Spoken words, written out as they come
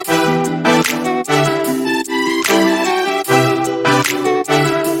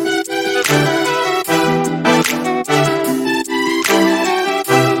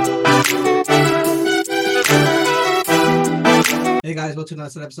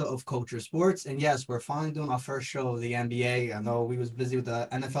another episode of Culture Sports. And yes, we're finally doing our first show of the NBA. I know we was busy with the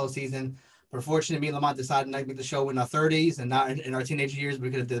NFL season, but unfortunately, me and Lamont decided not to make the show in our 30s and not in our teenage years. We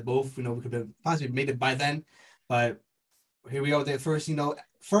could have did both. We could have possibly made it by then. But here we are with the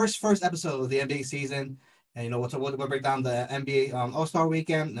first, first episode of the NBA season. And, we'll break down the NBA All-Star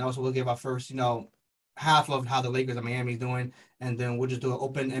weekend. And also we'll give our first, half of how the Lakers and Miami's doing. And then we'll just do an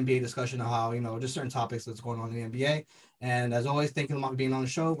open NBA discussion of how, just certain topics that's going on in the NBA. And as always, thank you for being on the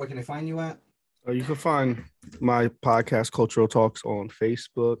show. Where can they find you at? You can find my podcast, Cultural Talks, on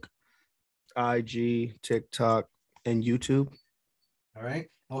Facebook, IG, TikTok, and YouTube. All right.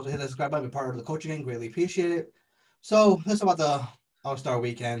 Also hit the subscribe button, be part of the coaching gang. Greatly appreciate it. So let's talk about the All-Star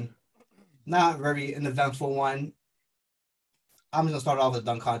weekend. Not very an eventful one. I'm just gonna start off with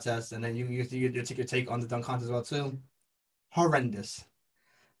the dunk contest, and then you take your take on the dunk contest as well too. Horrendous.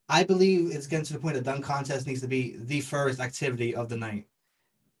 I believe it's getting to the point the dunk contest needs to be the first activity of the night.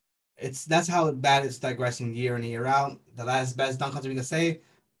 That's how bad it's digressing year in and year out. The last best dunk contest we can say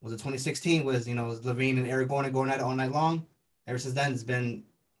was the 2016 was LaVine and Eric Gordon going at it all night long. Ever since then, it's been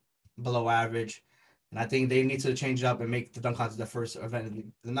below average, and I think they need to change it up and make the dunk contest the first event of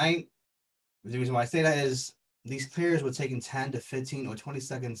the night. The reason why I say that is these players were taking 10 to 15 or 20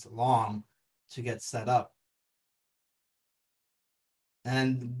 seconds long to get set up.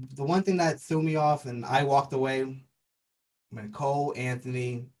 And the one thing that threw me off and I walked away when Cole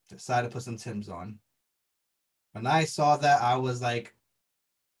Anthony decided to put some Timbs on. When I saw that, I was like,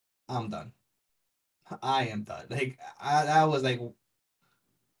 I'm done. I am done. Like, I was like,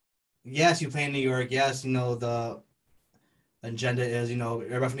 yes, you play in New York. Yes, the agenda is,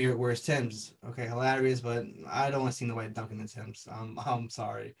 everybody from New York wears Timbs. Okay, hilarious, but I don't want to see nobody dunking in Timbs. I'm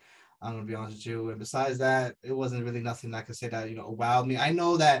sorry. I'm gonna be honest with you. And besides that, it wasn't really nothing that I could say that wowed me. I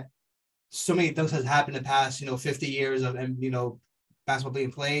know that so many dunks has happened in the past 50 years of basketball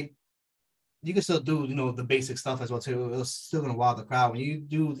being played. You can still do the basic stuff as well too. It was still gonna wow the crowd when you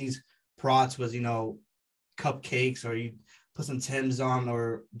do these prods with cupcakes or you put some Timbs on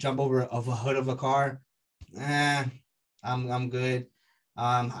or jump over of a hood of a car. I'm good.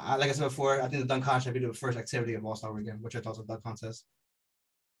 Like I said before, I think the dunk contest should be the first activity of All-Star Weekend. What's your thoughts on dunk contest?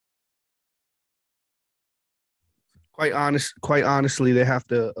 Quite honestly, they have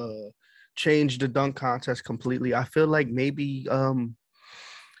to change the dunk contest completely. I feel like maybe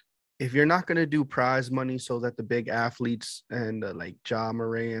if you're not gonna do prize money so that the big athletes and like Ja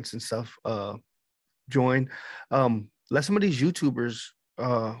Morants and stuff join, let some of these YouTubers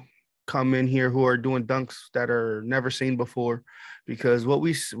come in here who are doing dunks that are never seen before, because what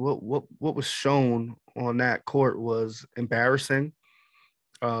was shown on that court was embarrassing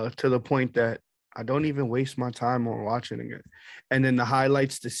to the point that I don't even waste my time on watching it. And then the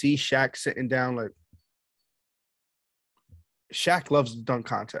highlights to see Shaq sitting down, like Shaq loves the dunk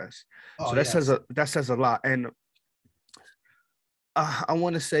contest. So that says a lot. And I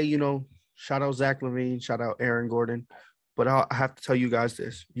want to say, shout out Zach LaVine, shout out Aaron Gordon. But I have to tell you guys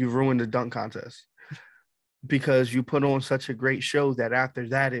this. You ruined the dunk contest because you put on such a great show that after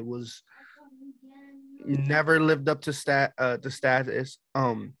that it was never lived up to the status.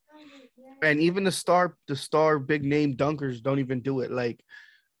 And even the star big name dunkers don't even do it. Like,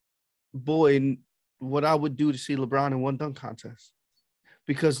 boy, what I would do to see LeBron in one dunk contest.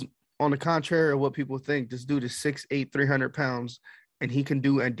 Because on the contrary of what people think, this dude is 6'8", 300 pounds, and he can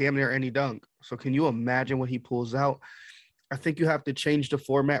do damn near any dunk. So can you imagine what he pulls out? I think you have to change the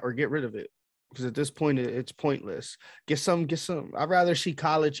format or get rid of it, because at this point it's pointless. Get some. I'd rather see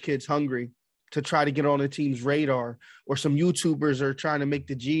college kids hungry to try to get on the team's radar, or some YouTubers are trying to make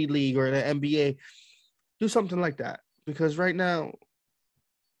the G League or the NBA. Do something like that, because right now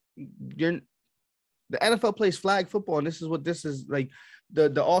the NFL plays flag football, and this is what this is like.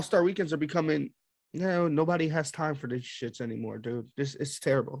 The All-Star weekends are becoming. Nobody has time for these shits anymore, dude. It's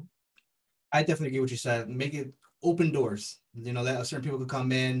terrible. I definitely get what you said. Make it open doors. That certain people could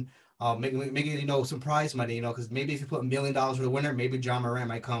come in. Make it some prize money. Because maybe if you put $1 million for the winner, maybe Ja Morant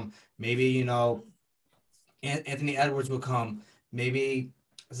might come. Maybe Anthony Edwards will come. Maybe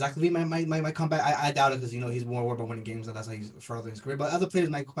Zach LaVine might come back. I doubt it because he's more worried about winning games and that's how he's furthering his career. But other players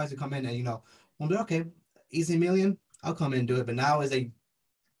might quietly come in and we'll be okay. Easy million. I'll come in and do it. But now is a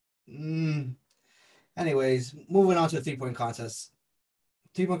anyways, moving on to the 3-point contest.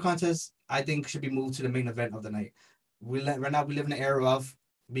 3-point contest, I think, should be moved to the main event of the night. Right now we live in an era of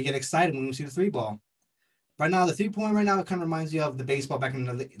we get excited when we see the 3-ball. Right now, the 3-point right now, it kind of reminds you of the baseball back in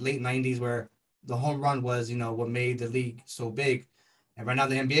the late 90s where the home run was, what made the league so big. And right now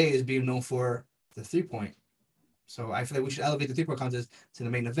the NBA is being known for the 3-point. So I feel like we should elevate the 3-point contest to the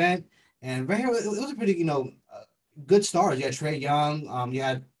main event. And right here, it was a pretty, good stars. You had Trae Young, you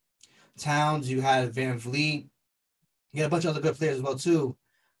had Towns, you had Van Vliet, you had a bunch of other good players as well too.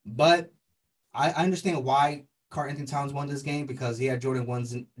 But I understand why Karl Anthony Towns won this game because he had Jordan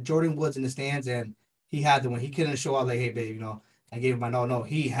Woods in the stands and he had to win. He couldn't show up like, hey babe, I gave him my no.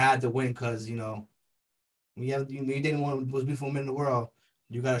 He had to win because you didn't want most beautiful woman in the world.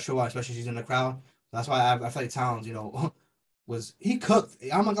 You got to show out, especially if she's in the crowd. That's why I feel like Towns, was he cooked.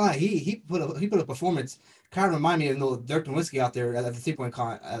 I'm not gonna lie, he put a performance. Kind of remind me of Dirk Nowitzki out there at the 3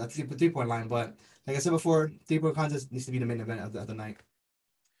 point line. But like I said before, 3 point contest needs to be the main event of the night.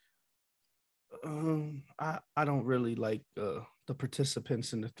 I don't really like the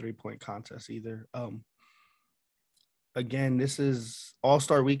participants in the 3-point contest either. Again, this is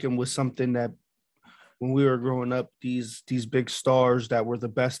All-Star Weekend was something that when we were growing up, these big stars that were the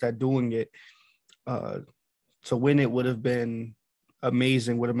best at doing it, to win it would have been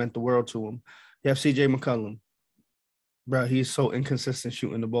amazing, would have meant the world to him. You have CJ McCollum. Bro, he's so inconsistent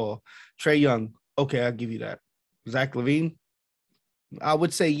shooting the ball. Trae Young, okay, I'll give you that. Zach LaVine, I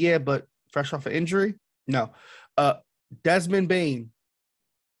would say yeah, but fresh off an injury? No. Desmond Bane,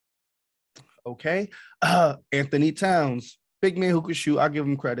 okay. Anthony Towns, big man who could shoot. I'll give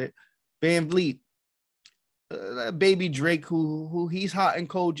him credit. Van Vliet, baby Drake, who he's hot and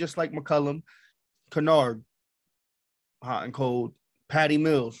cold just like McCollum. Kennard, hot and cold. Patty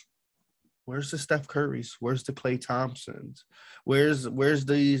Mills, where's the Steph Currys? Where's the Klay Thompsons? Where's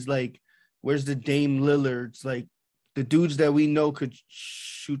the Dame Lillards? Like the dudes that we know could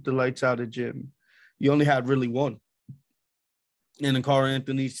shoot the lights out of gym. You only had really one. And then Karl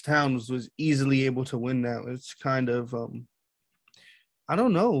Anthony Towns was easily able to win that. It's kind of I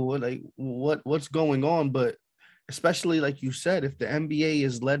don't know what's going on, but especially like you said, if the NBA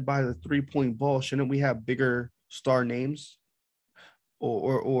is led by the 3-point ball, shouldn't we have bigger star names?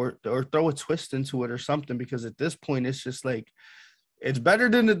 Or throw a twist into it or something, because at this point it's just like it's better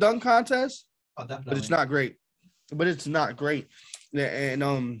than the dunk contest, but it's not great. And it's not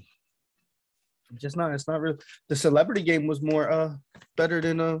real. The celebrity game was more better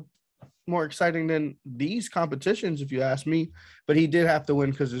than more exciting than these competitions, if you ask me. But he did have to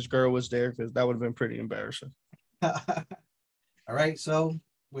win because his girl was there, because that would have been pretty embarrassing. All right, so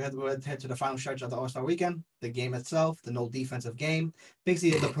we have to head to the final stretch of the All-Star Weekend. The game itself, the no defensive game,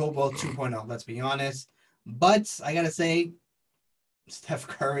 basically the Pro Bowl 2.0. Let's be honest, but I gotta say, Steph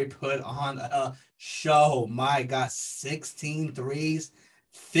Curry put on a show. My God, 16 threes,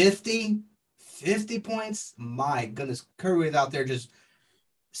 50 points. My goodness, Curry is out there just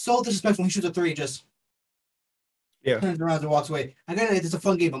so disrespectful. When he shoots a three, just turns around and walks away. I got it. It's a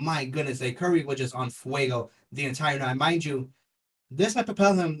fun game, but my goodness, Curry was just on fuego the entire night. Mind you, this might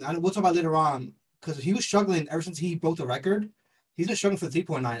propel him. And we'll talk about later on, because he was struggling ever since he broke the record. He's been struggling for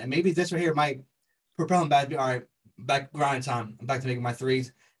 3-point line, and maybe this right here might propel him back. All right, back grind time. I'm back to making my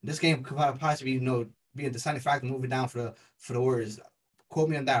threes. This game could possibly be a deciding factor moving down for the Warriors. Quote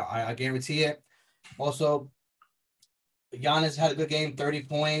me on that. I guarantee it. Also, Giannis had a good game, 30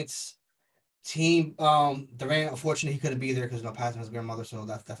 points. Team Durant, unfortunately, he couldn't be there because passing his grandmother, so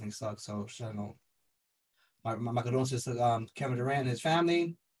that definitely sucks. So I know my condolences to Kevin Durant and his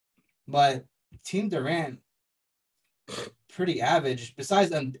family. But Team Durant, pretty average.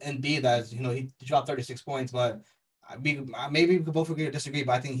 Besides Embiid, that he dropped 36 points, but maybe we could both agree or disagree.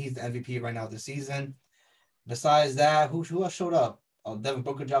 But I think he's the MVP right now this season. Besides that, who else showed up? Devin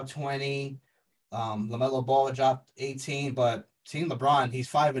Booker dropped 20. LaMelo Ball dropped 18. But Team LeBron, he's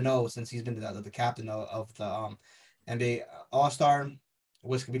 5-0 since he's been the captain of the NBA All-Star,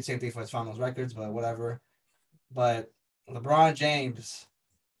 which could be the same thing for his finals records, but whatever. But LeBron James,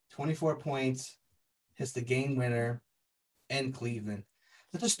 24 points, hits the game winner in Cleveland.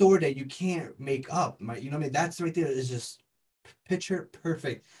 That's a story that you can't make up. Right? You know what I mean? That's right there is just picture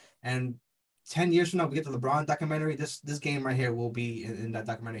perfect. And 10 years from now, we get the LeBron documentary. This game right here will be in that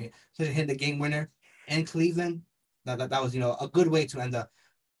documentary. So hitting the game winner in Cleveland, that was a good way to end the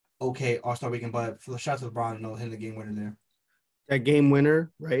All-Star Weekend. But for the shout out to LeBron, hitting the game winner there. That game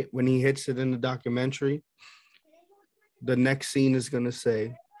winner, right? When he hits it in the documentary, the next scene is gonna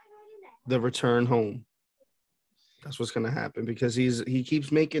say the return home. That's what's gonna happen, because he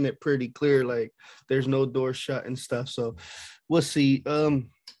keeps making it pretty clear, like there's no door shut and stuff. So we'll see.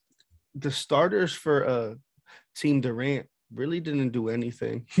 The starters for Team Durant really didn't do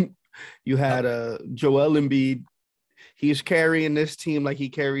anything. You had Joel Embiid. He's carrying this team like he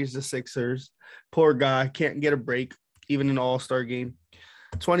carries the Sixers. Poor guy, can't get a break, even in an All-Star game.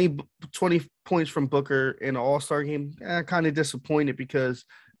 20 points from Booker in an All-Star game. Kind of disappointed, because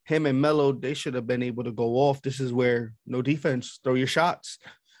him and Melo, they should have been able to go off. This is where no defense, throw your shots.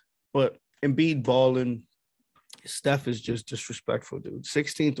 But Embiid balling, Steph is just disrespectful, dude.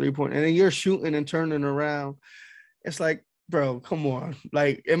 16 3-point, and then you're shooting and turning around. It's like, bro, come on.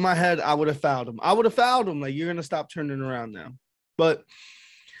 Like in my head, I would have fouled him. Like, you're gonna stop turning around now. But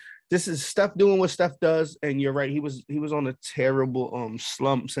this is Steph doing what Steph does, and you're right. He was on a terrible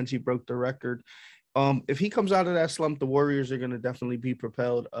slump since he broke the record. If he comes out of that slump, the Warriors are gonna definitely be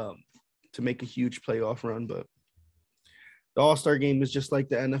propelled to make a huge playoff run. But the All-Star game is just like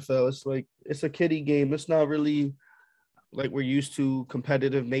the NFL. It's like it's a kiddie game. It's not really like we're used to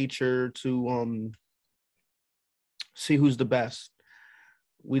competitive nature to see who's the best.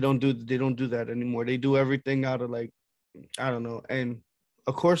 They don't do that anymore. They do everything out of like, I don't know. And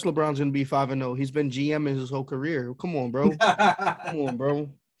of course LeBron's gonna be 5-0. He's been GMing his whole career. Come on, bro. Come on, bro.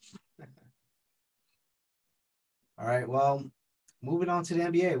 All right. Well, moving on to the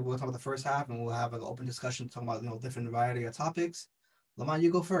NBA, we'll talk about the first half, and we'll have an open discussion talking about different variety of topics. Lamont, you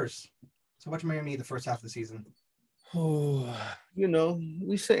go first. So, what's Miami the first half of the season? Oh,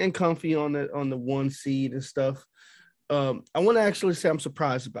 we sitting comfy on the 1 seed and stuff. I want to actually say I'm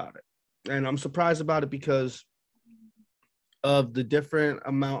surprised about it, and I'm surprised about it because of the different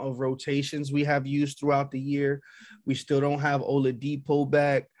amount of rotations we have used throughout the year. We still don't have Oladipo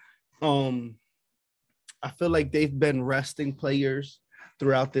back. I feel like they've been resting players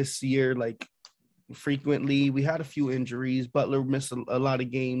throughout this year, like frequently. We had a few injuries. Butler missed a lot of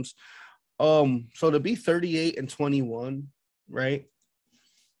games. So to be 38-21, right?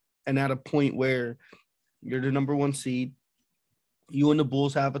 And at a point where you're the number 1 seed, you and the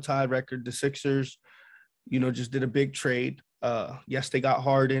Bulls have a tied record. The Sixers, just did a big trade. Yes, they got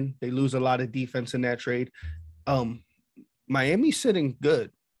Harden. They lose a lot of defense in that trade. Miami's sitting good.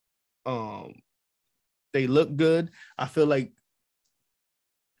 They look good. I feel like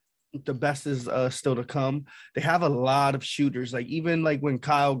the best is still to come. They have a lot of shooters. Like even like when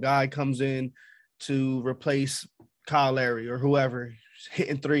Kyle Guy comes in to replace Kyle Larry or whoever,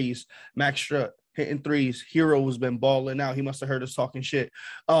 hitting threes. Max Strutt hitting threes. Hero has been balling out. He must have heard us talking shit.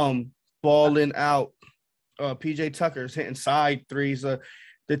 Balling out. PJ Tucker's hitting side threes.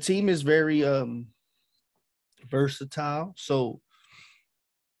 The team is very versatile. So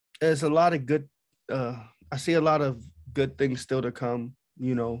there's a lot of good. I see a lot of good things still to come.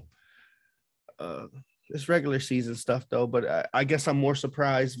 It's regular season stuff though, but I guess I'm more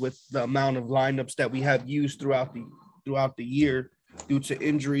surprised with the amount of lineups that we have used throughout the year due to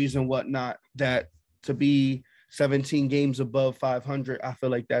injuries and whatnot. That to be 17 games above 500, I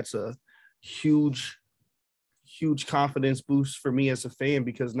feel like that's a huge confidence boost for me as a fan,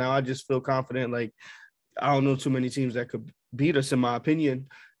 because now I just feel confident. Like I don't know too many teams that could beat us, in my opinion,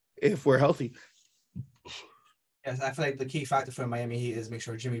 if we're healthy. Yes, I feel like the key factor for Miami Heat is make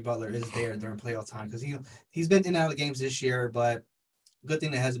sure Jimmy Butler is there during playoff time, because he's been in and out of games this year, but good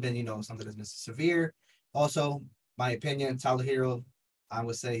thing that hasn't been something that's been severe. Also, my opinion, Tyler Hero, I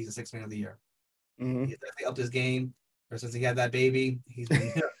would say he's a 6th man of the year. Mm-hmm. He's definitely upped his game. Ever since he had that baby, he's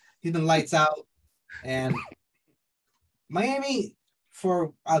been lights out. And Miami,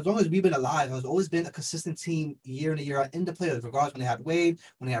 for as long as we've been alive, has always been a consistent team year in and year out in the playoffs, regardless when they had Wade,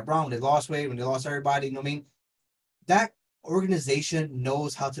 when they had Brown, when they lost Wade, when they lost everybody. You know what I mean? That organization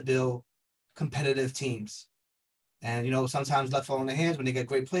knows how to build competitive teams. And, sometimes left fall in their hands when they get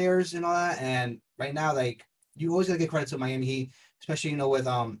great players and all that. And right now, like, you always got to give credit to Miami Heat, especially, with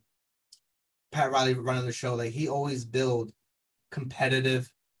Pat Riley running the show. Like, he always build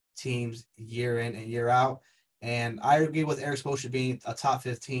competitive teams year in and year out. And I agree with Eric Spoelstra being a top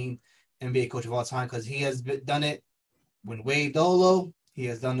 15 NBA coach of all time, because he has done it when Wade Dolo. He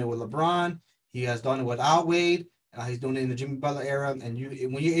has done it with LeBron. He has done it without Wade. He's doing it in the Jimmy Butler era. And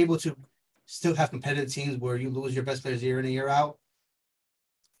when you're able to still have competitive teams where you lose your best players year in and year out,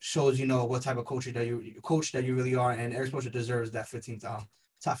 shows what type of coach that you really are. And Eric Spoelstra deserves that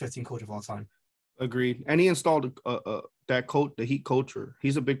top 15 coach of all time. Agreed. And he installed that coach, the Heat culture.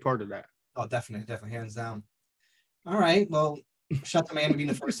 He's a big part of that. Oh, definitely, hands down. All right, well, shout out to Miami being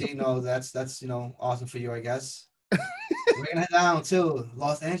the first seed. That's awesome for you, I guess. We're gonna head down to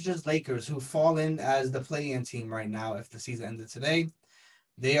Los Angeles Lakers, who fall in as the play-in team right now. If the season ended today,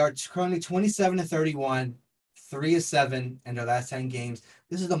 they are currently 27-31, 3-7 in their last 10 games.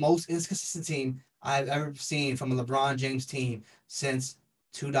 This is the most inconsistent team I've ever seen from a LeBron James team since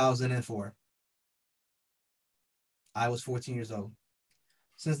 2004. I was 14 years old.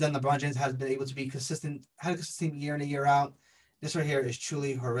 Since then, LeBron James has been able to be consistent, had a consistent year in and year out. This right here is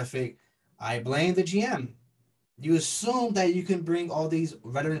truly horrific. I blame the GM. You assume that you can bring all these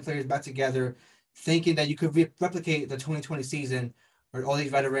veteran players back together, thinking that you could replicate the 2020 season or all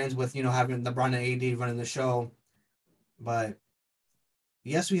these veterans with, having LeBron and AD running the show. But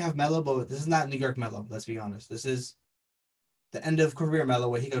yes, we have Melo, but this is not New York Melo. Let's be honest. This is the end of career Melo,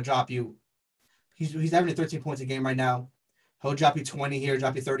 where he can drop you. He's averaging 13 points a game right now. He'll drop you 20 here,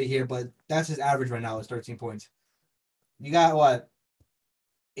 drop you 30 here, but that's his average right now is 13 points. You got what?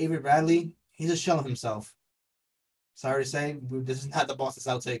 Avery Bradley. He's a shell of himself. Sorry to say, this is not the Boston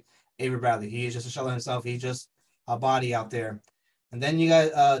Celtic Avery Bradley. He is just a shell of himself. He's just a body out there. And then you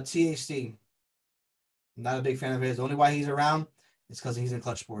got THC. Not a big fan of his. The only why he's around is because he's in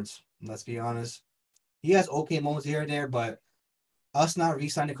clutch sports. Let's be honest. He has okay moments here and there, but us not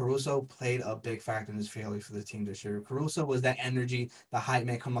re-signing Caruso played a big factor in his failure for the team this year. Caruso was that energy, the hype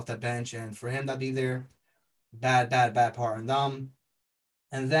man coming off the bench, and for him to be there, bad part on them.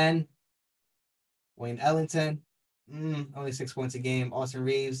 And then Wayne Ellington, only 6 points a game. Austin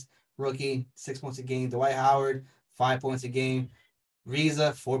Reeves, rookie, 6 points a game. Dwight Howard, 5 points a game.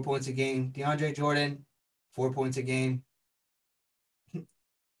 Riza, 4 points a game. DeAndre Jordan, 4 points a game.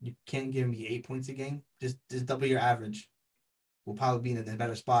 You can't give me 8 points a game. Just double your average. We'll probably be in a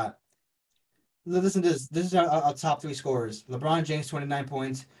better spot. Listen to this. This is our top three scorers. LeBron James, 29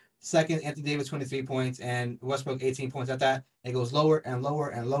 points. Second, Anthony Davis, 23 points. And Westbrook, 18 points. At that, it goes lower and lower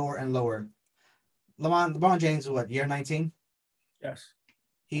and lower and lower. LeBron James, what, year 19? Yes.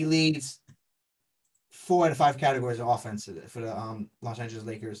 He leads 4 out of 5 categories of offense for the Los Angeles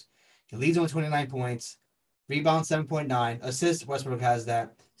Lakers. He leads them with 29 points. Rebounds, 7.9. Assists, Westbrook has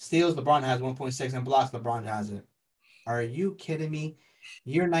that. Steals, LeBron has 1.6. And blocks, LeBron has it. Are you kidding me?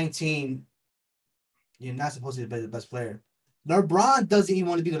 Year 19, you're not supposed to be the best player. LeBron doesn't even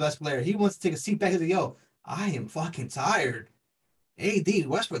want to be the best player. He wants to take a seat back and say, yo, I am fucking tired. AD,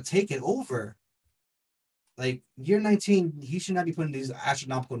 Westbrook, take it over. Like, year 19, he should not be putting these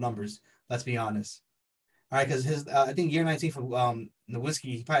astronomical numbers. Let's be honest. All right, because his, I think year 19 for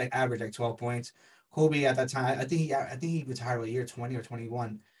Nowitzki, he probably averaged like 12 points. Kobe at that time, I think he retired year 20 or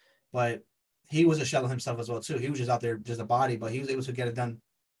 21, but he was a shell of himself as well too. He was just out there, just a body, but he was able to get it done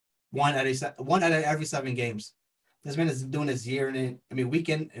one out of every 7 games. This man is doing this week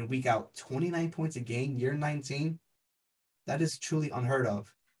in and week out. 29 points a game, year 19. That is truly unheard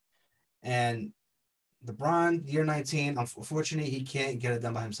of. And LeBron, year 19, unfortunately, he can't get it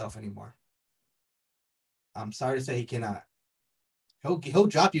done by himself anymore. I'm sorry to say he cannot. He'll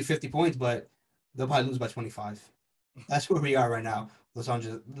drop you 50 points, but they'll probably lose by 25. That's where we are right now with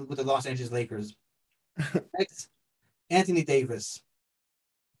the Los Angeles Lakers. Next, Anthony Davis.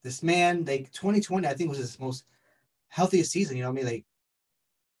 This man, like 2020, I think was his most healthiest season. You know what I mean? Like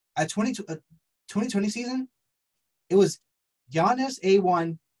at 2020 season, it was Giannis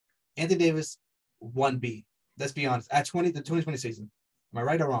A1, Anthony Davis 1B. Let's be honest. At the 2020 season, am I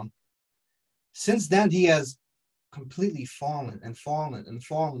right or wrong? Since then, he has completely fallen to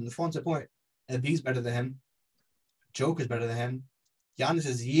the point. Embiid's better than him. Joker's better than him. Giannis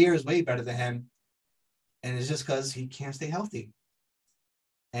is years way better than him. And it's just because he can't stay healthy.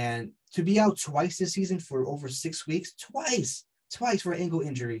 And to be out twice this season for over 6 weeks, twice for an ankle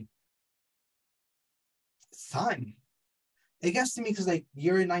injury. It's time. It gets to me because, like,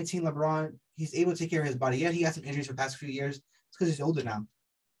 year 19 LeBron, he's able to take care of his body. Yeah, he had some injuries for the past few years. It's because he's older now.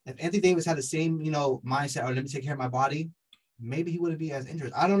 If Anthony Davis had the same, mindset, or let me take care of my body, maybe he wouldn't be as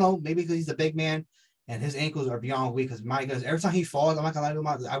injured. I don't know. Maybe because he's a big man and his ankles are beyond weak. Because my goodness, every time he falls, I'm not gonna lie to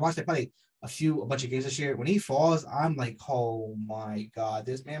him. I watched him play a bunch of games this year. When he falls, I'm like, oh my God,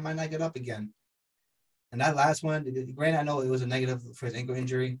 this man might not get up again. And that last one, granted, I know it was a negative for his ankle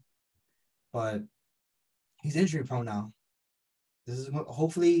injury, but he's injury prone now. This is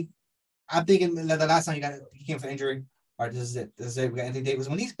hopefully, I'm thinking the last time he came for injury. All right, this is it. We got Anthony Davis.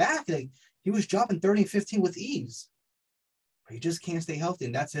 When he's back, like, he was dropping 30 and 15 with ease. But he just can't stay healthy,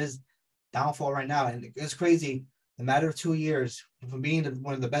 and that's his downfall right now. And it's crazy. In a matter of 2 years, from being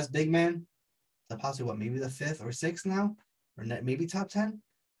one of the best big men to possibly maybe the 5th or 6th now, or maybe top 10.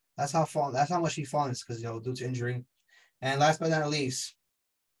 That's how much he's fallen, because due to injury. And last but not least,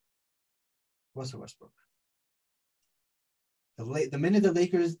 Russell Westbrook. The minute the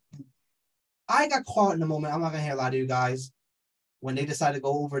Lakers, I got caught in the moment. I'm not gonna lie to you guys. When they decided to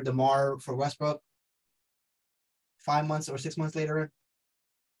go over DeMar for Westbrook, 5 months or 6 months later,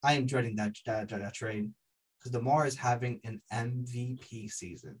 I am dreading that trade, because DeMar is having an MVP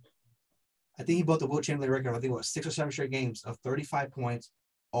season. I think he broke the Wilt Chamberlain record. I think it was 6 or 7 straight games of 35 points,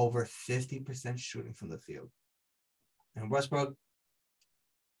 over 50% shooting from the field. And Westbrook,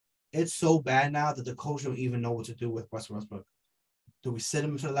 it's so bad now that the coach don't even know what to do with Westbrook. Do we sit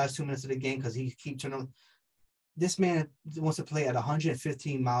him for the last 2 minutes of the game because he keeps turning? This man wants to play at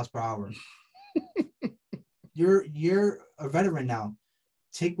 115 miles per hour. You're a veteran now.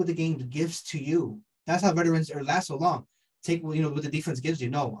 Take what the game gives to you. That's how veterans last so long. take what the defense gives you.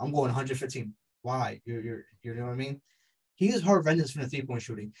 No, I'm going 115. Why? You know what I mean? He is horrendous from the 3-point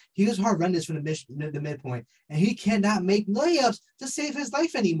shooting. He is horrendous from the midpoint, and he cannot make layups to save his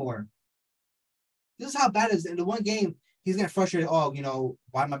life anymore. This is how bad it is. In the one game, he's getting frustrated. Oh,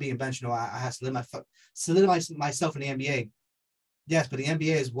 why am I being benched? I have to solidify myself in the NBA. Yes, but the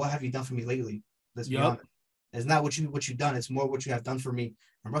NBA is what have you done for me lately? Let's be honest. It's not what you've done. It's more what you have done for me.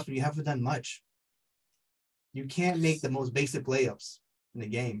 And Russell, you haven't done much. You can't make the most basic layups in the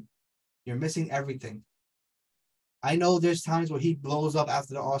game. You're missing everything. I know there's times where he blows up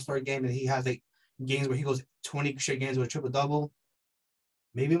after the All-Star game and he has like games where he goes 20 straight games with a triple-double.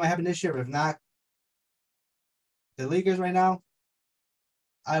 Maybe it might happen this year, but if not, the Lakers right now,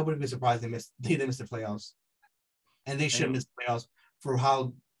 I wouldn't be surprised they missed the playoffs. And they should have missed the playoffs for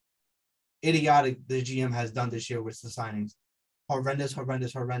how idiotic the GM has done this year with the signings. Horrendous. And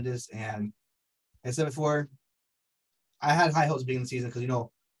like I said before, I had high hopes beginning of the season because,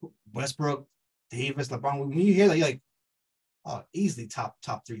 Westbrook, Davis, LeBron, when you hear that, you're like, oh, easily top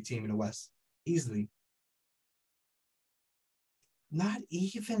 3 team in the West. Easily. Not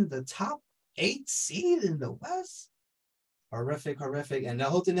even the top 8 seed in the West. Horrific. And the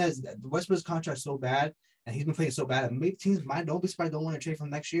whole thing is Westbrook's contract so bad, and he's been playing so bad, maybe teams don't be surprised don't want to trade from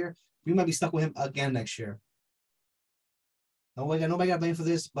next year. We might be stuck with him again next year. Nobody got blamed for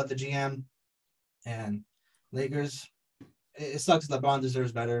this but the GM and Lakers. It sucks. LeBron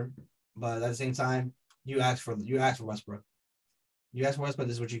deserves better, but at the same time, you asked for Westbrook. You asked for Westbrook.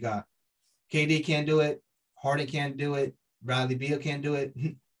 This is what you got. KD can't do it. Harden can't do it. Bradley Beal can't do it.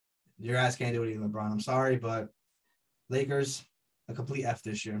 Your ass can't do it either, LeBron. I'm sorry, but Lakers, a complete F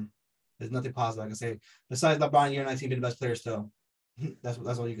this year. There's nothing positive I can say. Besides LeBron, year 19 being the best player still. That's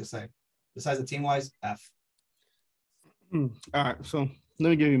all you can say. Besides the team-wise, F. All right, so let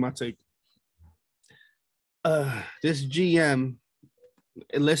me give you my take. This GM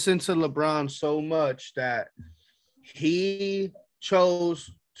listened to LeBron so much that he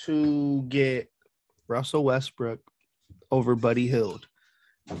chose to get Russell Westbrook over Buddy Hield.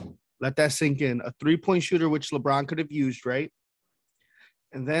 Let that sink in. A 3-point shooter, which LeBron could have used, right?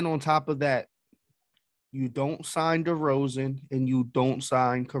 And then on top of that, you don't sign DeRozan and you don't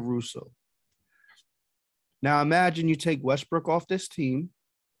sign Caruso. Now imagine you take Westbrook off this team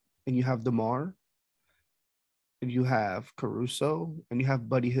and you have DeMar and you have Caruso and you have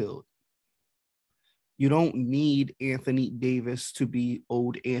Buddy Hield. You don't need Anthony Davis to be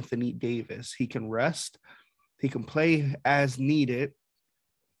old Anthony Davis. He can rest. He can play as needed.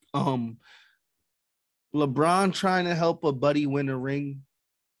 LeBron trying to help a buddy win a ring,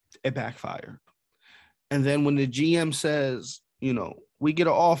 it backfired. And then when the GM says, we get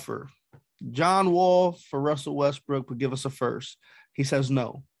an offer, John Wall for Russell Westbrook would give us a first. He says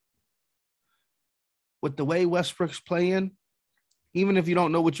no. With the way Westbrook's playing, even if you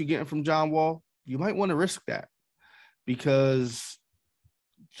don't know what you're getting from John Wall, you might want to risk that because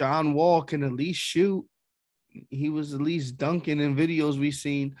John Wall can at least shoot. He was at least dunking in videos we've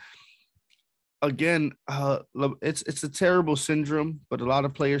seen. Again, it's a terrible syndrome, but a lot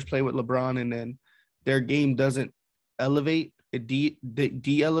of players play with LeBron and then their game doesn't elevate. It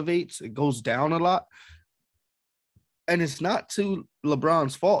de-elevates. It goes down a lot. And it's not to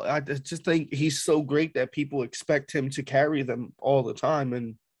LeBron's fault. I just think he's so great that people expect him to carry them all the time.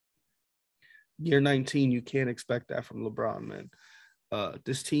 And year 19, you can't expect that from LeBron, man.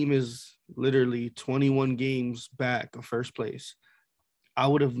 This team is literally 21 games back of first place. I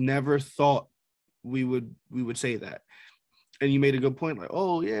would have never thought we would say that. And you made a good point, like,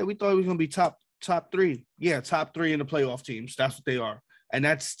 oh yeah, we thought we was gonna be top 3. Yeah, top 3 in the playoff teams. That's what they are, and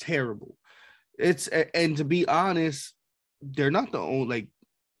that's terrible. And to be honest, they're not the only.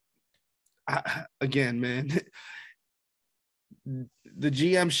 Again, man, the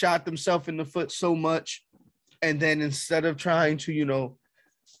GM shot themselves in the foot so much. And then instead of trying to,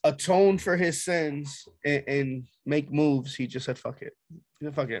 atone for his sins and make moves, he just said, fuck it.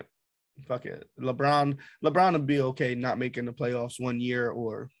 Fuck it. LeBron would be okay not making the playoffs one year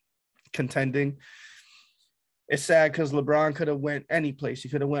or contending. It's sad because LeBron could have went any place. He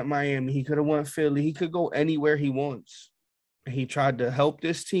could have went Miami. He could have went Philly. He could go anywhere he wants. He tried to help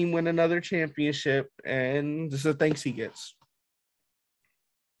this team win another championship, and this is the thanks he gets.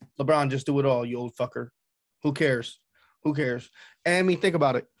 LeBron, just do it all, you old fucker. Who cares? And I mean, think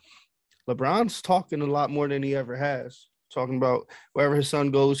about it. LeBron's talking a lot more than he ever has. Talking about wherever his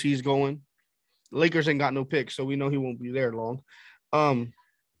son goes, he's going. The Lakers ain't got no picks, so we know he won't be there long.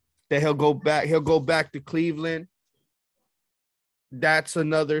 That he'll go back to Cleveland. That's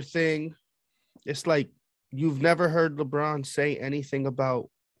another thing. It's like you've never heard LeBron say anything about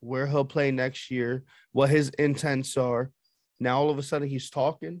where he'll play next year, what his intents are. Now all of a sudden he's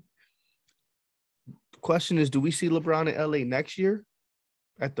talking. The question is, do we see LeBron in LA next year?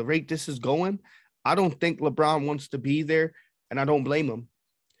 At the rate this is going, I don't think LeBron wants to be there, and I don't blame him.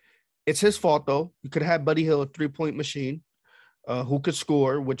 It's his fault, though. You could have Buddy Hill, a three-point machine, who could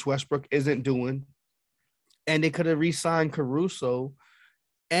score, which Westbrook isn't doing. And they could have re-signed Caruso,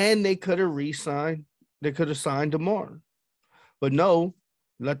 and they could have signed DeMar. But no,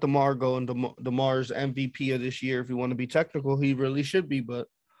 let DeMar go, and DeMar's MVP of this year. If you want to be technical, he really should be, but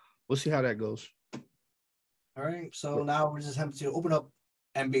we'll see how that goes. All right, so now we're just having to open up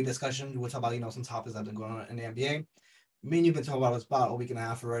NBA discussion. We'll talk about, some topics that have been going on in the NBA. Me and you've been talking about this about a week and a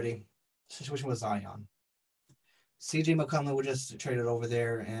half already. Situation with Zion. CJ McCollum was just traded over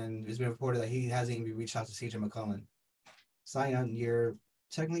there, and it's been reported that he hasn't even reached out to CJ McCollum. Zion, you're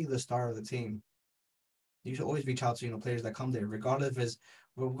technically the star of the team. You should always reach out to players that come there, regardless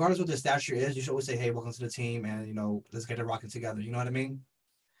what their stature is. You should always say, "Hey, welcome to the team," and let's get it rocking together. You know what I mean?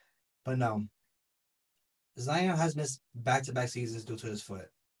 But no, Zion has missed back-to-back seasons due to his foot.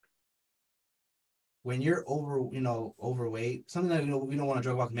 When you're overweight, something that we don't want to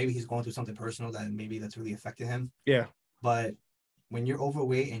joke about. Maybe he's going through something personal that's really affected him. Yeah. But when you're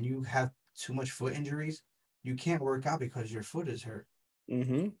overweight and you have too much foot injuries, you can't work out because your foot is hurt.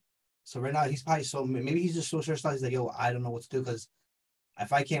 Mm-hmm. So right now he's probably maybe he's just so stressed out. He's like, yo, I don't know what to do because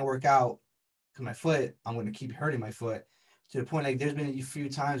if I can't work out because my foot, I'm going to keep hurting my foot to the point like there's been a few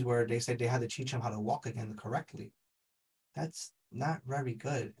times where they said they had to teach him how to walk again correctly. That's not very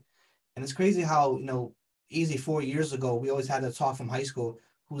good. And it's crazy how, easy 4 years ago, we always had to talk from high school,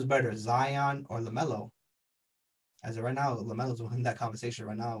 who's better, Zion or LaMelo? As of right now, LaMelo's winning that conversation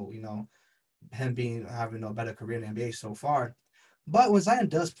right now, him having a better career in the NBA so far. But when Zion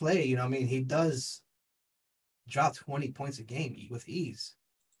does play, he does drop 20 points a game with ease.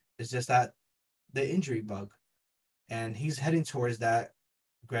 It's just that the injury bug. And he's heading towards that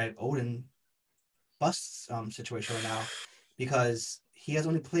Greg Oden bust situation right now because he has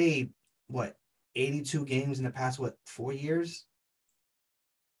only played 82 games in the past 4 years.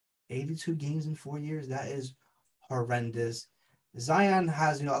 82 games in 4 years. That is horrendous. Zion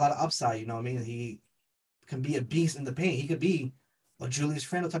has a lot of upside. He can be a beast in the paint. He could be a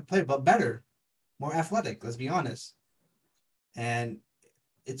Julius Randle type of player, but better, more athletic. Let's be honest. And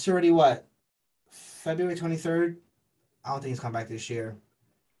it's already February 23rd. I don't think he's coming back this year.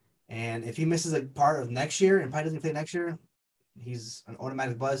 And if he misses a part of next year and probably doesn't play next year, he's an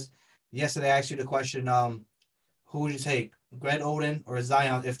automatic buzz. Yesterday, I asked you the question, who would you take, Greg Oden or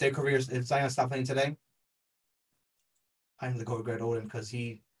Zion, if Zion stopped playing today? I'm going to go with Greg Oden because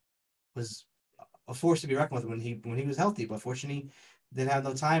he was a force to be reckoned with when he was healthy, but fortunately, didn't have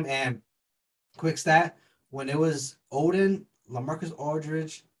no time. And quick stat, when it was Oden, LaMarcus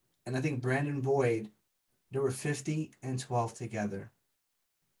Aldridge, and I think Brandon Boyd, they were 50-12 together.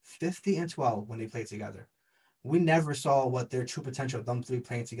 50-12 when they played together. We never saw what their true potential of them three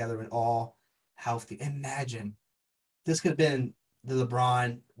playing together and all healthy. Imagine. This could have been the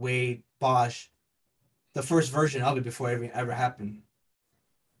LeBron, Wade, Bosh, the first version of it before it ever happened.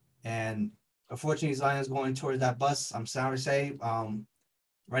 And unfortunately, Zion's going towards that bus. I'm sorry to say.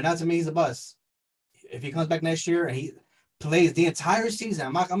 Right now, to me, he's a bust. If he comes back next year and he plays the entire season,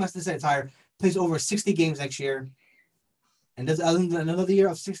 I'm not going to say entire, plays over 60 games next year, and does another year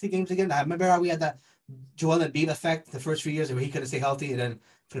of 60 games again. I remember how we had that Joel Embiid effect the first few years where he couldn't stay healthy, and then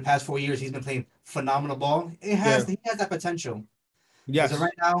for the past 4 years he's been playing phenomenal ball. He has that potential. Yes. So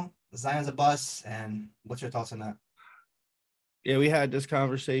right now, Zion's a bust. And what's your thoughts on that? Yeah, we had this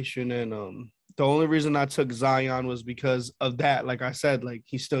conversation, and the only reason I took Zion was because of that. Like I said,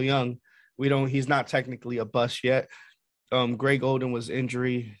 he's still young. He's not technically a bust yet. Greg Oden was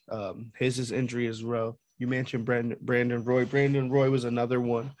injury. His injury as well. You mentioned Brandon Roy. Brandon Roy was another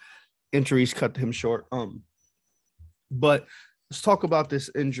one. Injuries cut him short. But let's talk about this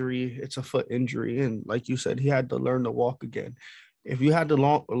injury. It's a foot injury, and like you said, he had to learn to walk again. If you had to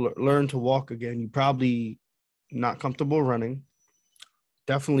learn to walk again, you probably not comfortable running,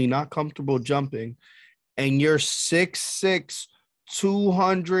 definitely not comfortable jumping, and you're 6'6",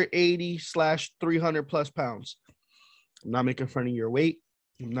 280/300 plus pounds. I'm not making fun of your weight.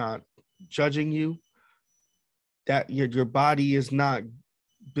 I'm not judging you. That your body is not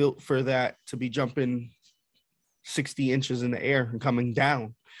built for that, to be jumping 60 inches in the air and coming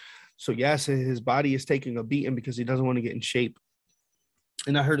down. So yes, his body is taking a beating because he doesn't want to get in shape.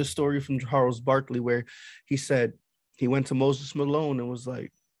 And I heard a story from Charles Barkley where he said he went to Moses Malone and was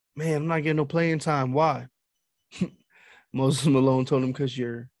like, man, I'm not getting no playing time. Why? Moses Malone told him, because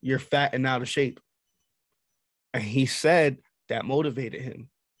you're fat and out of shape. And he said that motivated him.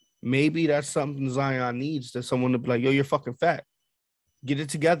 Maybe that's something Zion needs, that someone to be like, yo, you're fucking fat. Get it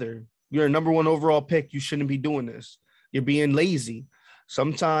together. You're a number 1 overall pick. You shouldn't be doing this. You're being lazy.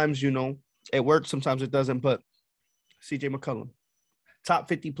 Sometimes, it works. Sometimes it doesn't. But CJ McCollum, top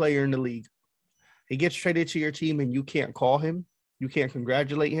 50 player in the league. He gets traded to your team and you can't call him. You can't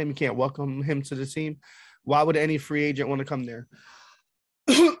congratulate him. You can't welcome him to the team. Why would any free agent want to come there?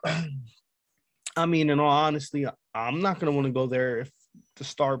 I mean, in all honesty, I'm not going to want to go there if the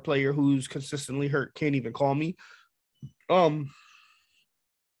star player who's consistently hurt can't even call me. But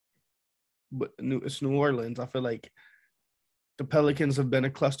it's New Orleans. I feel like the Pelicans have been a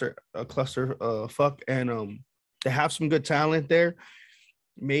cluster fuck, and they have some good talent there.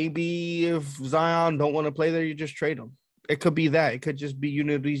 Maybe if Zion don't want to play there, you just trade him. It could be that. It could just be,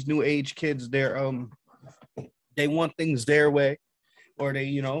 these new age kids. They want things their way, or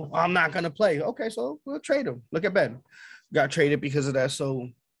they, I'm not gonna play. Okay, so we'll trade him. Look at Ben, got traded because of that. So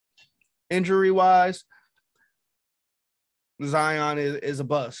injury wise, Zion is a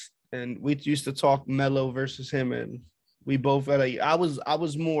bust, and we used to talk Melo versus him, and we both I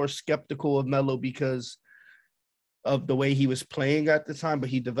was more skeptical of Melo because of the way he was playing at the time, but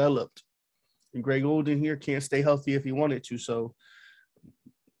he developed. And Greg Oden here can't stay healthy if he wanted to. So,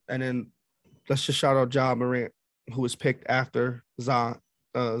 and then let's just shout out Ja Morant, who was picked after Zion.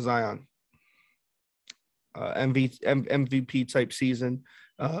 MVP type season,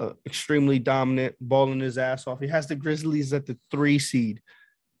 extremely dominant, balling his ass off. He has the Grizzlies at the 3 seed.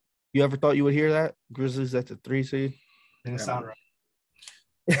 You ever thought you would hear that? Grizzlies at the 3 seed? Didn't sound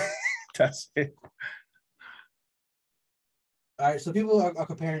right. That's it. All right, so people are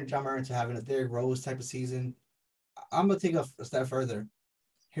comparing Ja Morant to having a Derrick Rose type of season. I'm gonna take a step further.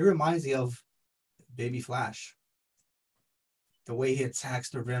 He reminds me of Baby Flash. The way he attacks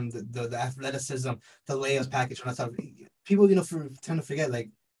the rim, the athleticism, the layups package, and that stuff. People, tend to forget,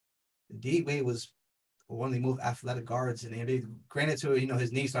 like, D-Wade was one of the most athletic guards in the NBA. Granted,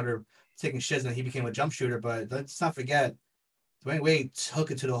 his knee started taking shits and he became a jump shooter, but let's not forget, Dwayne Wade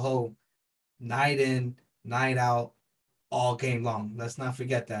took it to the hole night in, night out, all game long. Let's not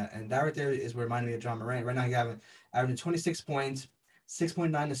forget that. And that right there is reminding me of Ja Morant. Right now, he's averaging 26 points,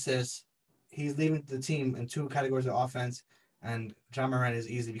 6.9 assists. He's leading the team in 2 categories of offense. And Ja Morant is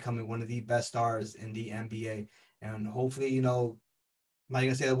easily becoming one of the best stars in the NBA. And hopefully, I'm not going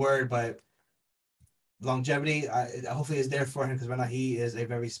to say the word, but longevity, hopefully is there for him, because right now he is a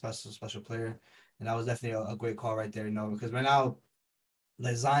very special player. And that was definitely a great call right there, because right now,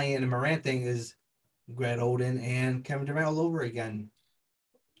 the Zion and Morant thing is Greg Oden and Kevin Durant all over again.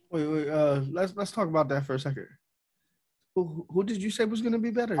 Wait. Let's talk about that for a second. Who did you say was going to be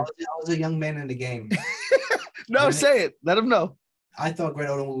better? I was a young man in the game. No, say it. Let him know. I thought Greg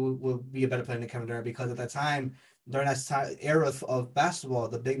Oden would be a better player than Kevin Durant, because at that time, during that era of basketball,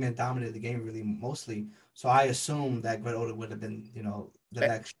 the big man dominated the game really mostly. So I assumed that Greg Oden would have been, the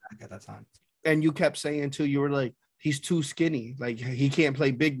next Shaq at that time. And you kept saying too, you were like, he's too skinny. Like, he can't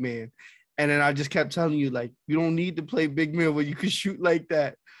play big man. And then I just kept telling you, like, you don't need to play big man when you can shoot like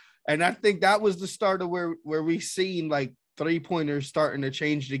that. And I think that was the start of where we seen, like, 3-pointers starting to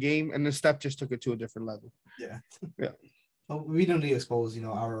change the game. And then Steph just took it to a different level. Yeah. Yeah. But we don't need to expose,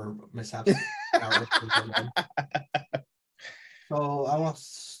 our mishaps. So I want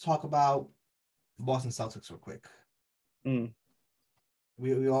to talk about Boston Celtics real quick.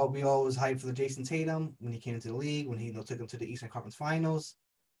 We always hyped for the Jason Tatum when he came into the league, when he took him to the Eastern Conference Finals.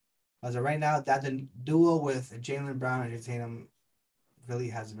 As of right now, that the duo with Jaylen Brown and Jason Tatum really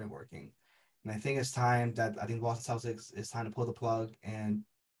hasn't been working. And I think it's time that Boston Celtics is time to pull the plug and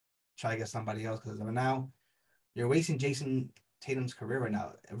try to get somebody else, because right now you're wasting Jason Tatum's career right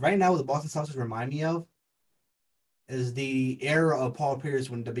now. Right now, what the Boston Celtics remind me of is the era of Paul Pierce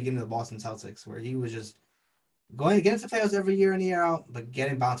when the beginning of the Boston Celtics, where he was just going to get into playoffs every year in the year out, but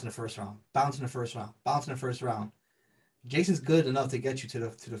getting bounced in the first round, bouncing the first round. Jason's good enough to get you to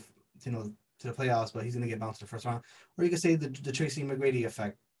the playoffs, but he's gonna get bounced in the first round. Or you could say the Tracy McGrady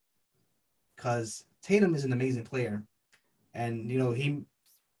effect, because Tatum is an amazing player, and he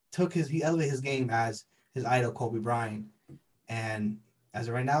elevated his game as his idol Kobe Bryant, and as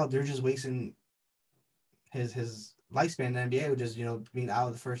of right now, they're just wasting his lifespan in the NBA with just being out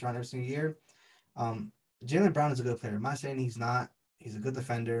of the first round every single year. Jaylen Brown is a good player. I'm not saying he's not. He's a good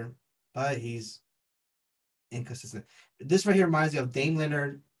defender, but he's inconsistent. This right here reminds me of Dame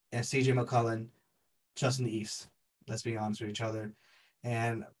Lillard and CJ McCollum just in the East. Let's be honest with each other.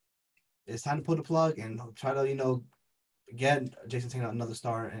 And it's time to pull the plug and try to, get Jason Tatum another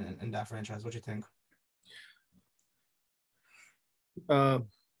star in that franchise. What do you think?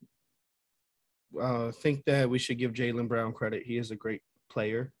 Think that we should give Jaylen Brown credit. He is a great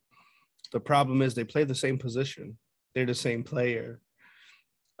player. The problem is they play the same position. They're the same player.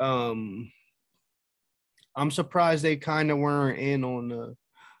 I'm surprised they kind of weren't in on the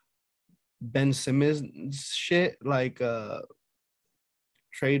Ben Simmons shit, like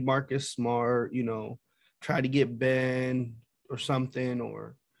trade Marcus Smart, try to get Ben or something,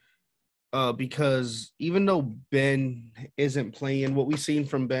 or because even though Ben isn't playing, what we've seen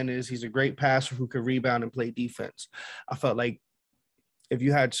from Ben is he's a great passer who can rebound and play defense. I felt like if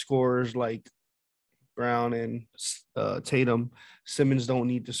you had scorers like Brown and Tatum, Simmons don't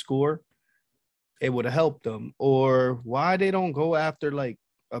need to score, it would have helped them. Or why they don't go after like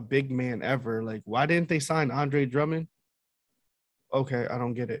a big man ever? Like, why didn't they sign Andre Drummond? Okay, I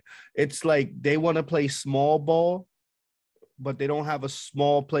don't get it. It's like they want to play small ball, but they don't have a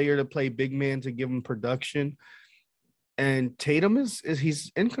small player to play big man to give them production. And Tatum is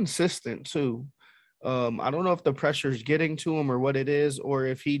he's inconsistent too. I don't know if the pressure is getting to him or what it is, or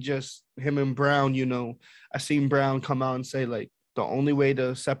if him and Brown, I seen Brown come out and say like the only way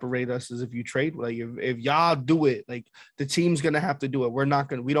to separate us is if you trade. Like if y'all do it, like the team's gonna have to do it.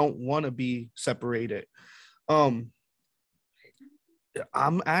 We don't want to be separated.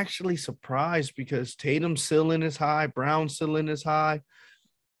 I'm actually surprised because Tatum's ceiling is high, Brown's ceiling is high,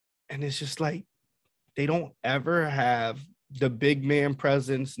 and it's just like they don't ever have the big man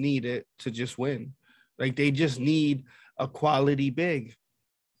presence needed to just win. Like they just need a quality big,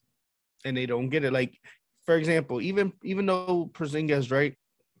 and they don't get it. Like, for example, even though Porzingis, right,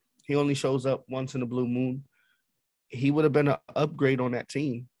 he only shows up once in a blue moon, he would have been an upgrade on that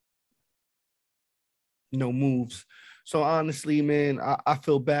team. No moves. So honestly, man, I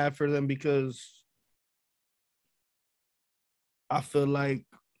feel bad for them because I feel like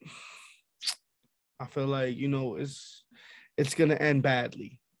it's gonna end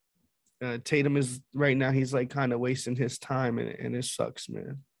badly. Tatum is right now. He's like kind of wasting his time, and it sucks,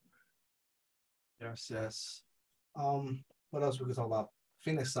 man. Yes. What else we could talk about?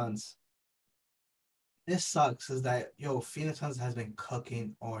 Phoenix Suns. This sucks is that Phoenix Suns has been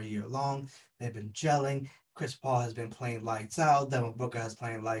cooking all year long. They've been gelling. Chris Paul has been playing lights out. Devin Booker has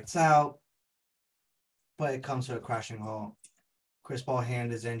playing lights out. But it comes to a crashing halt. Chris Paul's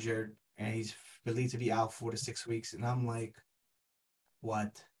hand is injured, and he's believed to be out 4 to 6 weeks. And I'm like,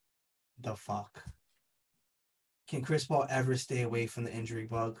 what the fuck? Can Chris Paul ever stay away from the injury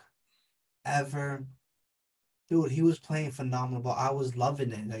bug? Ever? Dude, he was playing phenomenal ball. I was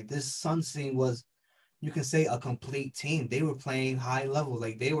loving it. Like, this Suns team was, you can say, a complete team. They were playing high level.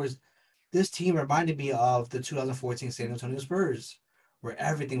 Like, this team reminded me of the 2014 San Antonio Spurs, where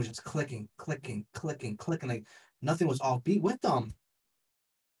everything was just clicking. Like, nothing was offbeat with them.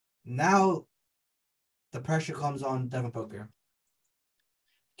 Now, the pressure comes on Devin Booker.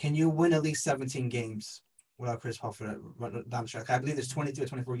 Can you win at least 17 games without Chris Paul for that down the stretch? I believe there's 23 or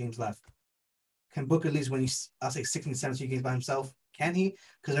 24 games left. Can Booker at least win, I'll say 16, 17 games by himself? Can he?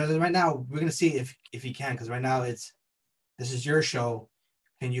 Because right now, we're going to see if he can. Because right now, this is your show.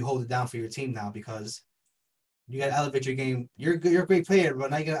 Can you hold it down for your team now? Because you got to elevate your game. You're a great player, but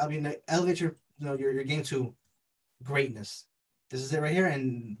now you got to elevate your game to greatness. This is it right here.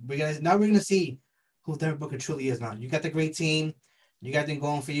 And we're going to see who Devin Booker truly is now. You got the great team. You got them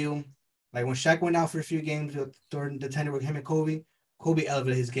going for you. Like when Shaq went out for a few games during the tenure with him and Kobe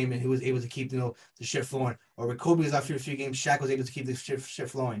elevated his game and he was able to keep the shit flowing. Or when Kobe was out for a few games, Shaq was able to keep the shit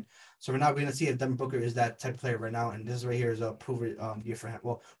flowing. So we're not going to see if Devin Booker is that type of player right now. And this right here is a prove it year for him.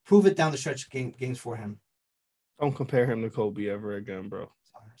 Well, prove it down the stretch games for him. Don't compare him to Kobe ever again, bro.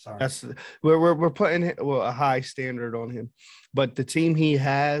 Sorry. We're putting a high standard on him, but the team he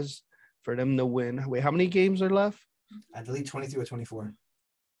has for them to win. Wait, how many games are left? I believe 23 or 24.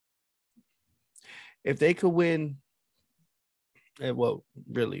 If they could win, well,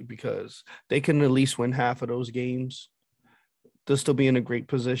 really, because they can at least win half of those games, they'll still be in a great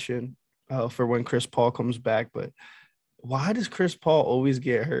position for when Chris Paul comes back. But why does Chris Paul always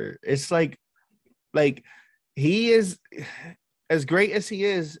get hurt? It's like he is as great as he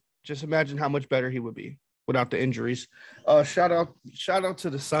is. Just imagine how much better he would be without the injuries. Shout out to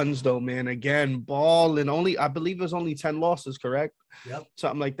the Suns though, man. Again, ball and I believe it was only 10 losses, correct? Yep.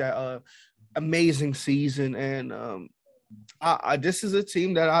 Something like that. Amazing season. And this is a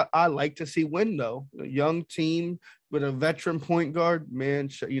team that I like to see win though. A young team with a veteran point guard, man,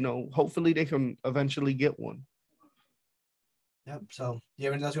 hopefully they can eventually get one. Yep. So you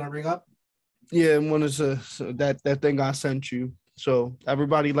have anything else you want to bring up? Yeah, and one is that thing I sent you. So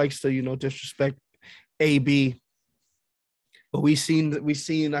everybody likes to, disrespect AB. But we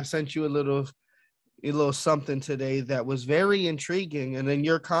seen I sent you a little something today that was very intriguing. And then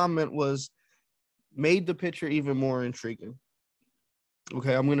your comment made the picture even more intriguing.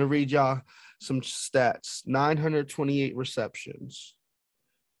 Okay, I'm gonna read y'all some stats. 928 receptions,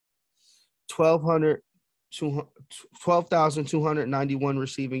 1,200 12,291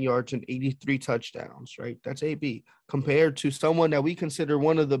 receiving yards and 83 touchdowns, right? That's AB compared to someone that we consider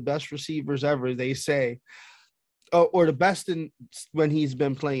one of the best receivers ever, they say, or the best in when he's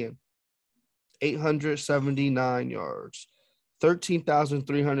been playing. 879 yards,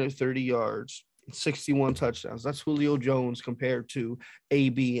 13,330 yards, 61 touchdowns. That's Julio Jones compared to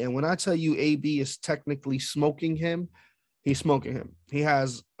AB. And when I tell you AB is technically smoking him, he's smoking him. He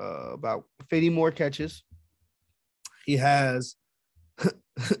has about 50 more catches. He has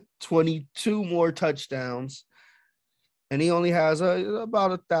 22 more touchdowns, and he only has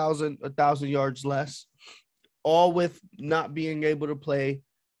about a thousand yards less, all with not being able to play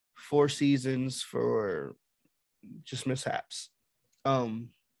 4 seasons for just mishaps.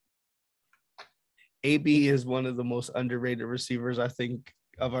 AB is one of the most underrated receivers, I think,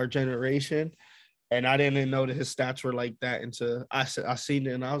 of our generation. And I didn't know that his stats were like that until I seen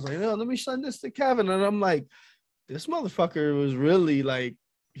it, and I was like, "No, let me send this to Kevin." And I'm like, this motherfucker was really like,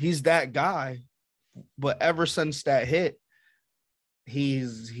 he's that guy. But ever since that hit,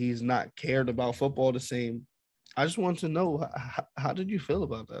 he's not cared about football the same. I just want to know, how did you feel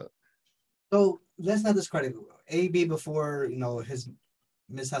about that? So let's not discredit AB before, his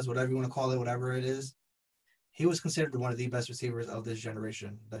mishaps, whatever you want to call it, whatever it is. He was considered one of the best receivers of this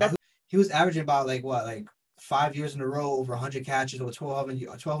generation. He was averaging about like 5 years in a row, over 100 catches, over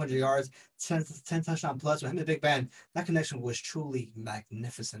 1,200 yards, 10 touchdown plus. With him and Big Ben, that connection was truly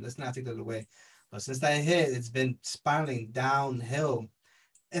magnificent. Let's not take that away. But since that hit, it's been spiraling downhill.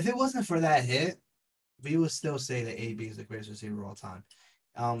 If it wasn't for that hit, we would still say that AB is the greatest receiver of all time.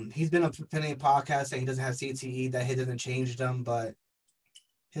 He's been on plenty of podcasts saying he doesn't have CTE, that hit doesn't change them, but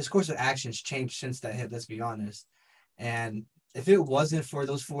his course of actions changed since that hit, let's be honest. And if it wasn't for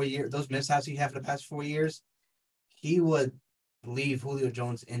those 4 years, those mishaps he had for the past 4 years, he would leave Julio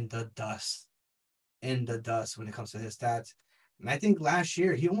Jones in the dust when it comes to his stats. And I think last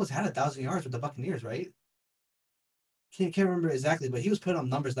year he almost had 1,000 yards with the Buccaneers, right? Can't remember exactly, but he was putting up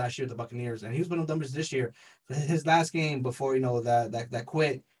numbers last year with the Buccaneers, and he was putting up numbers this year. For his last game before that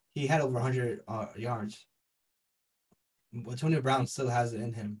quit, he had over 100 yards. Antonio Brown still has it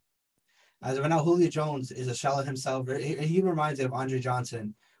in him. As of right now, Julio Jones is a shell of himself. He reminds me of Andre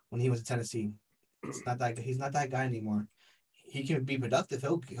Johnson when he was in Tennessee. He's not that guy anymore. He can be productive.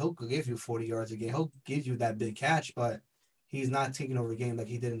 He'll give you 40 yards a game. He'll give you that big catch, but he's not taking over a game like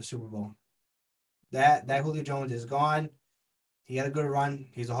he did in the Super Bowl. That Julio Jones is gone. He had a good run.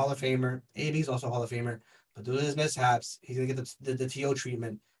 He's a Hall of Famer. AB's also a Hall of Famer. But due to his mishaps, he's gonna get the TO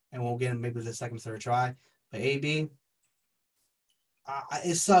treatment, and we'll get him maybe the second, third try. But AB,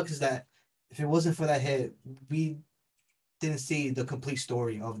 it sucks that if it wasn't for that hit, we didn't see the complete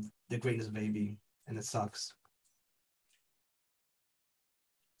story of the greatness of AB, and it sucks.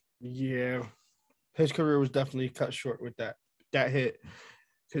 Yeah, his career was definitely cut short with that hit.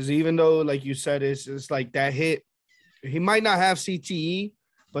 Because even though, like you said, it's like that hit, he might not have CTE,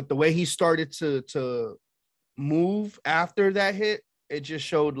 but the way he started to move after that hit, it just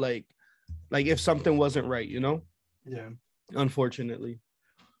showed like if something wasn't right, Yeah. Unfortunately.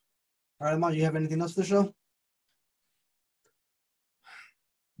 All right, Amon, you have anything else for the show?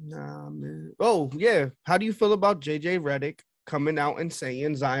 Nah, man. Oh, yeah. How do you feel about JJ Redick coming out and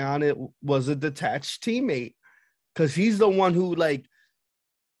saying Zion was a detached teammate? Because he's the one who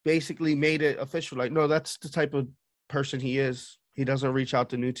basically made it official. Like, no, that's the type of person he is. He doesn't reach out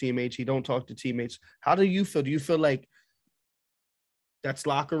to new teammates. He don't talk to teammates. How do you feel? Do you feel like that's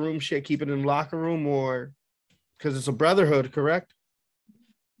locker room shit, keep it in the locker room, or because it's a brotherhood, correct?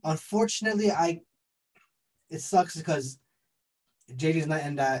 Unfortunately, it sucks because JJ's not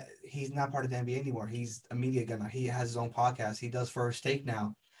in that. He's not part of the NBA anymore. He's a media guy now. He has his own podcast. He does First Take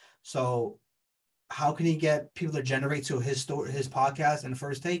now. So how can he get people to generate to his podcast? And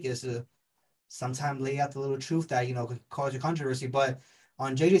First Take is to sometimes lay out the little truth that could cause a controversy. But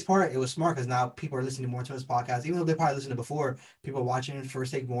on JJ's part, it was smart because now people are listening more to his podcast, even though they probably listened to before. People are watching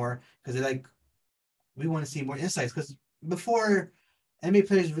First Take more because they're like, we want to see more insights. Because before, NBA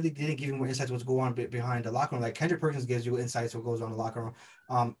players really didn't give you more insights what's going on behind the locker room. Like Kendrick Perkins gives you insights what goes on in the locker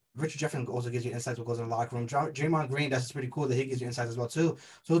room. Richard Jefferson also gives you insights what goes on in the locker room. Draymond Green, that's pretty cool that he gives you insights as well too.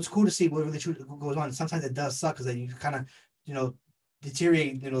 So it's cool to see what really goes on. Sometimes it does suck because you kind of,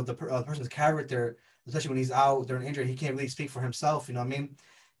 deteriorate, the person's character, especially when he's out during injury. He can't really speak for himself. You know what I mean?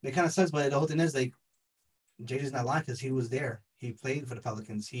 It kind of sucks, but the whole thing is JJ's not lying because he was there. He played for the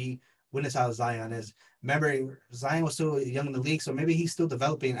Pelicans. He witnessed how Zion is. Remember, Zion was still young in the league, so maybe he's still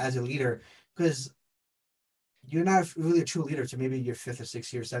developing as a leader. Because you're not really a true leader to maybe your 5th or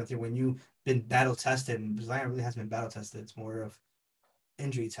 6th year, 7th year when you've been battle tested. And Zion really hasn't been battle tested. It's more of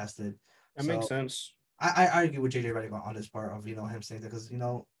injury tested. That makes So sense. I argue with JJ Redick on this part of him saying that because you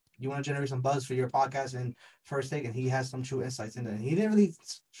want to generate some buzz for your podcast and First Take, and he has some true insights in it. And he didn't really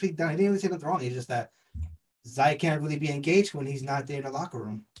speak down. He didn't really say nothing wrong. It's just that Zay can't really be engaged when he's not there in the locker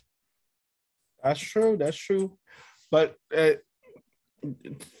room. That's true. That's true. But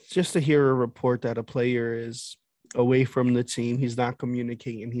just to hear a report that a player is away from the team, he's not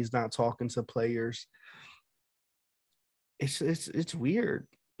communicating, he's not talking to players. It's weird.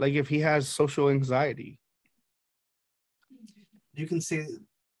 Like if he has social anxiety. You can say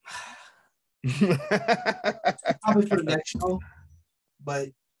probably for the next show, but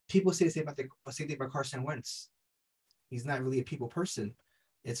people say the same about Carson Wentz. He's not really a people person.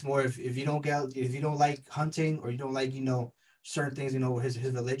 It's more if you don't like hunting or you don't like certain things, his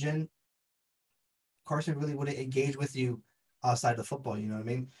religion, Carson really wouldn't engage with you outside of football. You know what I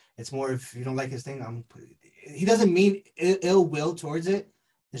mean? It's more if you don't like his thing. He doesn't mean ill will towards it.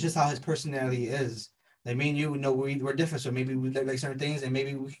 It's just how his personality is. Like me and you, we're different, so maybe we like certain things, and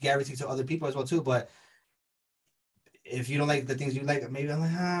maybe we can guarantee to other people as well too. But if you don't like the things you like, maybe I'm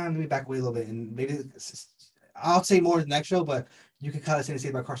like, let me back away a little bit, and maybe I'll say more in the next show. But you can kind of say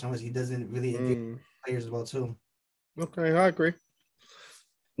about Carson Wentz, he doesn't really engage players as well too. Okay, I agree.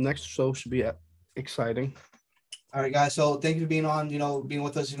 Next show should be exciting. All right, guys. So thank you for being on. Being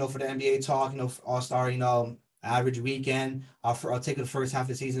with us. For the NBA talk. All-Star. Average weekend. I'll take the first half of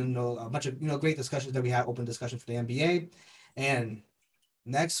the season. A bunch of great discussions that we had. Open discussion for the NBA, and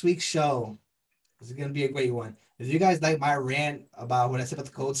next week's show is going to be a great one. If you guys like my rant about what I said about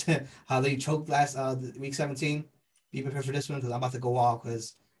the Colts, how they choked last week 17, be prepared for this one because I'm about to go off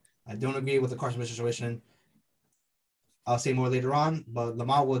because I don't agree with the Carson Wentz situation. I'll say more later on, but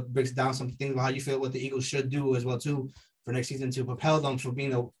Lamar will break down some things about how you feel what the Eagles should do as well too for next season to propel them from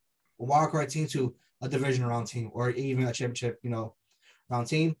being a wild card team to a division round team or even a championship, round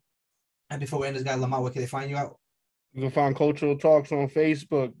team. And before we end this guy, Lamar, where can they find you out? You can find Cultural Talks on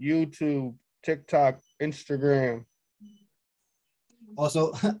Facebook, YouTube, TikTok, Instagram.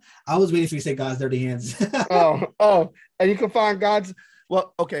 Also, I was waiting for you to say God's Dirty Hands. oh, and you can find God's.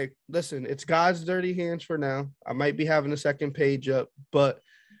 Well, okay, listen, it's God's Dirty Hands for now. I might be having a second page up, but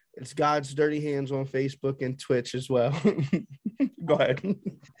it's God's Dirty Hands on Facebook and Twitch as well. Go ahead.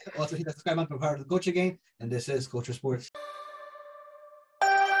 Also, hit the subscribe button for part of the Culture Game, and this is Culture Sports.